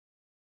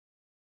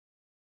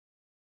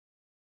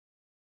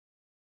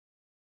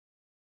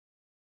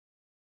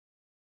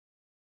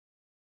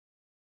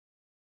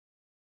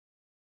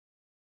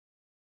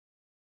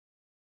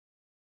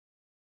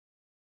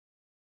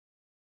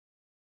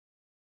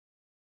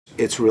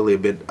It's really a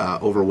bit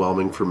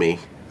overwhelming for me,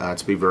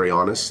 to be very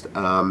honest.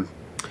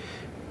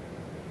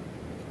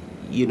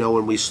 You know,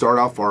 when we start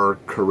off our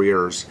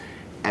careers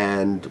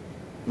and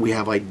we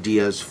have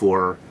ideas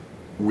for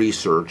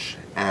research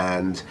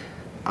and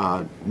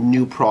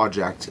new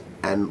projects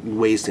and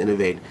ways to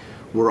innovate,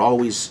 we're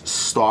always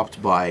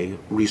stopped by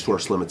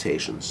resource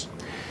limitations.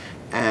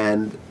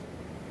 And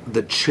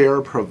the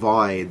chair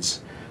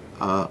provides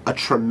a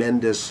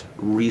tremendous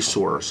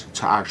resource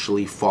to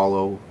actually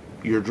follow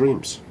your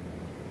dreams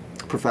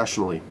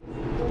professionally.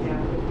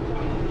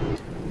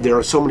 There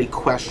are so many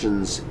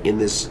questions in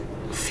this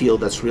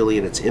field that's really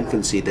in its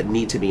infancy that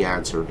need to be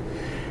answered.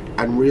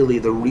 And really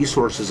the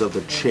resources of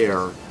the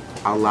chair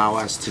allow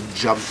us to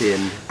jump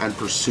in and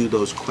pursue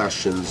those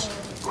questions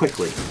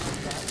quickly.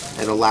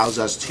 It allows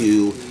us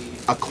to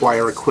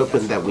acquire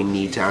equipment that we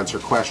need to answer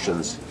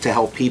questions, to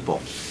help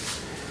people.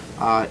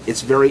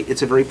 It's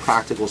a very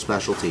practical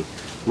specialty.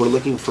 We're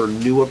looking for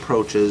new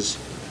approaches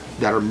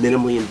that are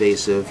minimally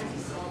invasive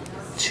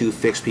to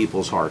fix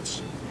people's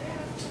hearts.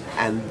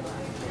 And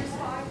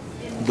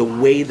the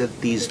way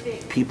that these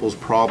people's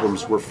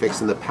problems were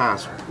fixed in the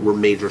past were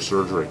major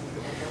surgery.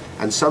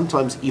 And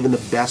sometimes even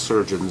the best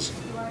surgeons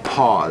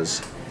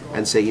pause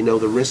and say, you know,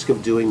 the risk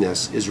of doing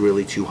this is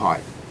really too high.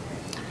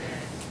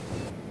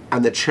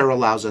 And the chair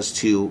allows us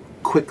to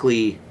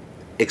quickly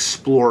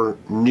explore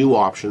new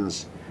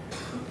options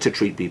to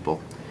treat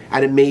people.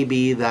 And it may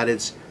be that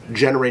it's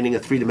generating a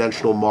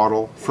three-dimensional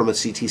model from a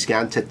CT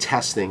scan to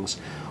test things,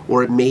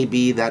 or it may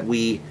be that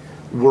we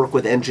work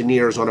with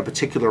engineers on a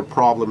particular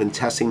problem and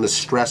testing the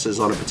stresses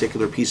on a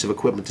particular piece of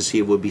equipment to see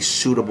if it would be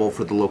suitable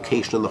for the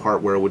location of the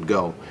heart where it would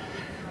go.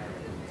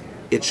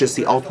 It's just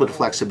the ultimate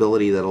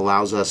flexibility that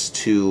allows us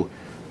to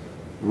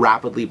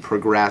rapidly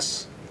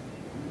progress,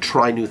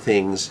 try new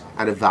things,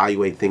 and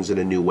evaluate things in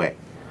a new way.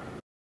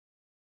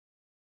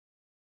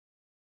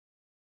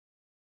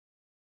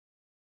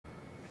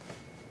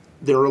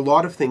 There are a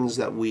lot of things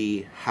that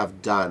we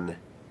have done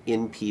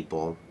in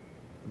people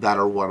that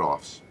are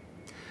one-offs.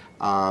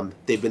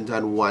 They've been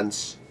done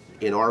once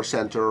in our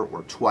center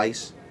or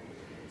twice.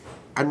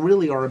 And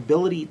really our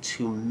ability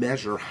to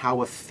measure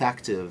how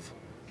effective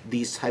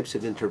these types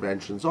of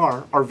interventions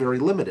are very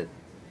limited.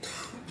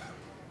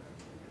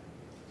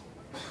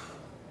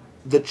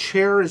 The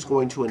chair is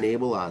going to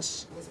enable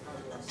us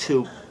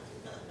to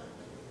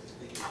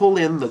pull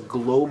in the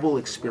global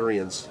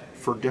experience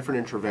for different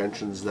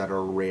interventions that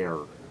are rare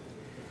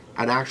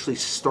and actually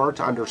start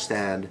to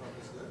understand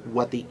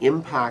what the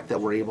impact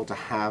that we're able to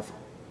have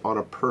on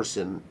a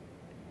person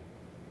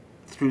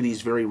through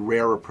these very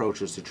rare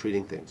approaches to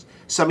treating things.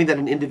 Something that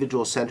an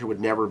individual center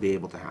would never be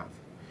able to have.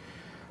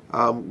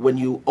 When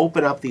you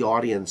open up the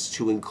audience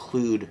to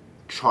include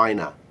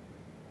China,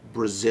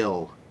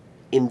 Brazil,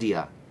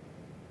 India,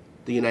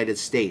 the United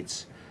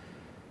States,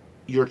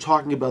 you're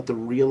talking about the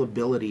real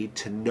ability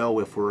to know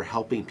if we're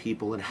helping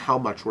people and how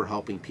much we're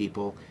helping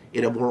people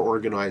in a more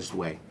organized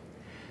way.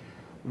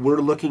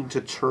 We're looking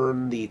to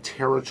turn the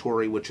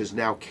territory, which is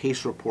now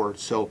case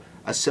reports, so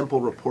a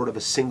simple report of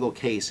a single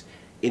case,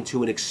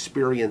 into an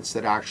experience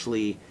that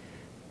actually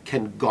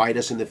can guide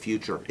us in the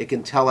future. It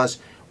can tell us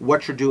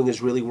what you're doing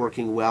is really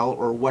working well,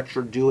 or what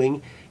you're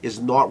doing is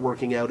not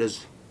working out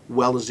as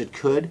well as it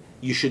could.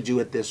 You should do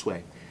it this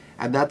way.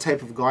 And that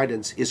type of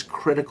guidance is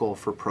critical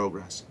for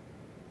progress.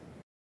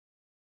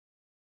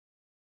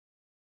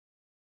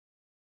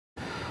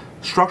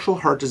 Structural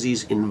heart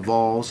disease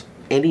involves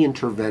any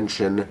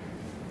intervention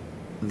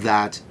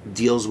that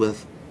deals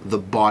with the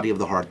body of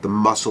the heart, the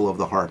muscle of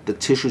the heart, the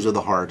tissues of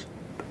the heart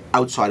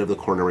outside of the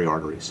coronary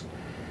arteries.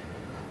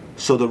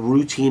 So the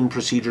routine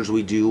procedures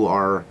we do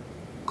are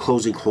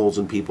closing holes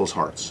in people's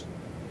hearts,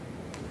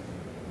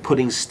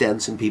 putting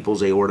stents in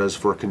people's aortas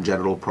for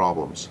congenital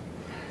problems,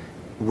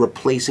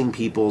 replacing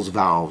people's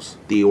valves,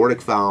 the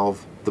aortic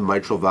valve, the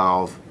mitral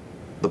valve,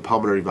 the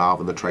pulmonary valve,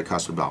 and the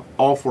tricuspid valve.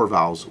 All four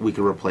valves we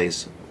can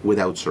replace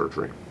without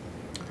surgery.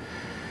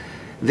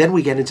 Then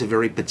we get into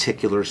very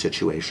particular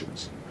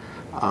situations.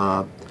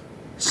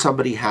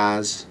 Somebody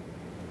has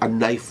a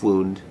knife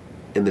wound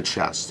in the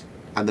chest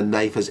and the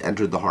knife has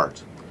entered the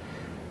heart.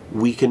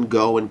 We can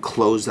go and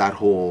close that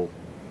hole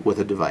with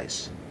a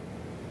device.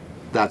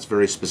 That's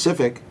very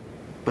specific,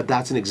 but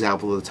that's an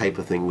example of the type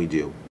of thing we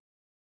do.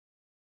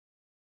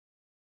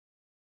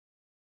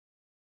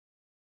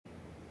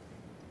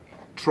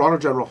 Toronto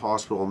General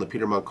Hospital and the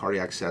Peter Munk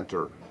Cardiac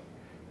Centre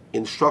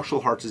in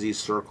structural heart disease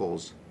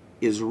circles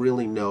is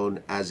really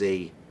known as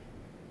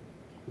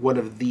one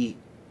of the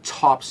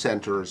top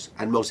centers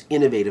and most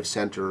innovative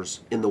centers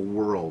in the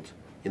world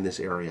in this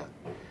area.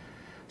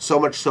 So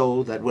much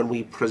so that when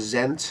we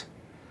present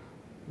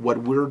what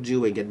we're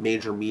doing at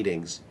major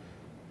meetings,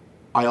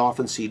 I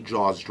often see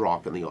jaws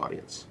drop in the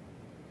audience.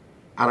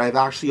 And I've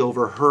actually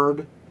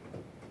overheard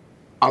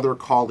other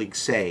colleagues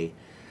say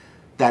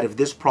that if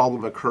this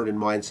problem occurred in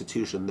my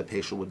institution, the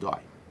patient would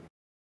die.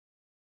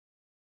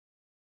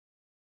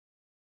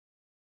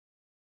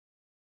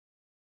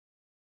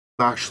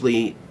 I'm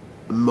actually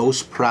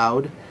most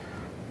proud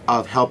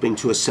of helping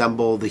to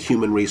assemble the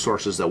human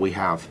resources that we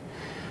have.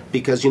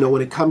 Because,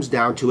 when it comes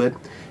down to it,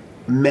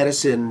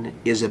 medicine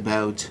is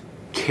about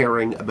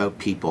caring about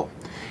people.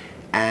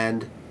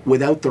 And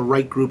without the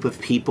right group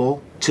of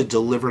people to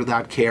deliver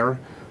that care,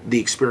 the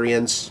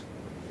experience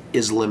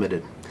is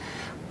limited.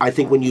 I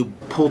think when you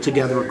pull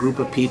together a group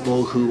of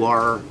people who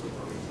are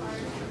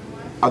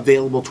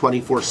available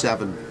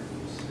 24/7,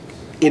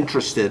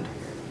 interested,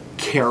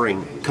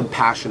 caring,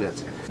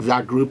 compassionate,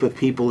 that group of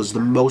people is the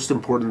most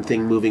important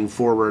thing moving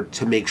forward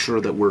to make sure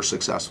that we're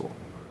successful.